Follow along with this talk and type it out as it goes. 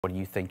What do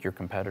you think your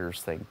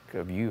competitors think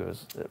of you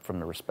as from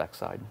the respect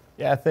side?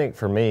 Yeah, I think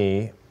for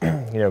me,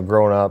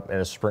 growing up in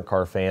a sprint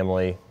car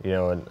family,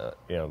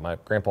 and my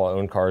grandpa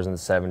owned cars in the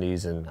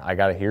 '70s, and I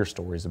got to hear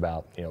stories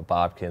about,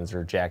 Bob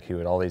Kinser, Jack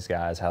Hewitt, all these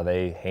guys, how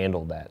they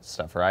handled that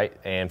stuff, right?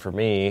 And for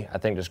me, I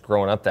think just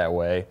growing up that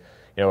way,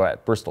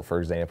 at Bristol, for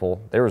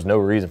example, there was no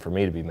reason for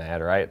me to be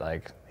mad, right?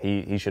 Like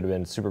he should have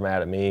been super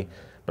mad at me,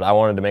 but I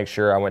wanted to make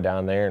sure I went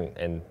down there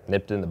and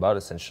nipped it in the bud,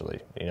 essentially.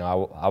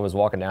 I was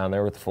walking down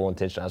there with the full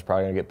intention I was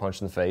probably going to get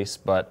punched in the face,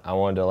 but I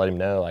wanted to let him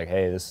know, like,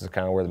 hey, this is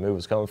kind of where the move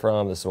was coming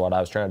from. This is what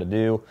I was trying to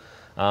do.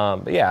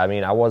 But yeah,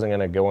 I wasn't going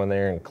to go in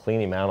there and clean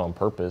him out on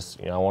purpose.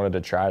 I wanted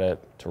to try to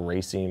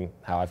race him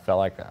how I felt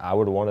like I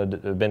would have wanted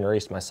to have been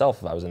raced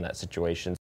myself if I was in that situation.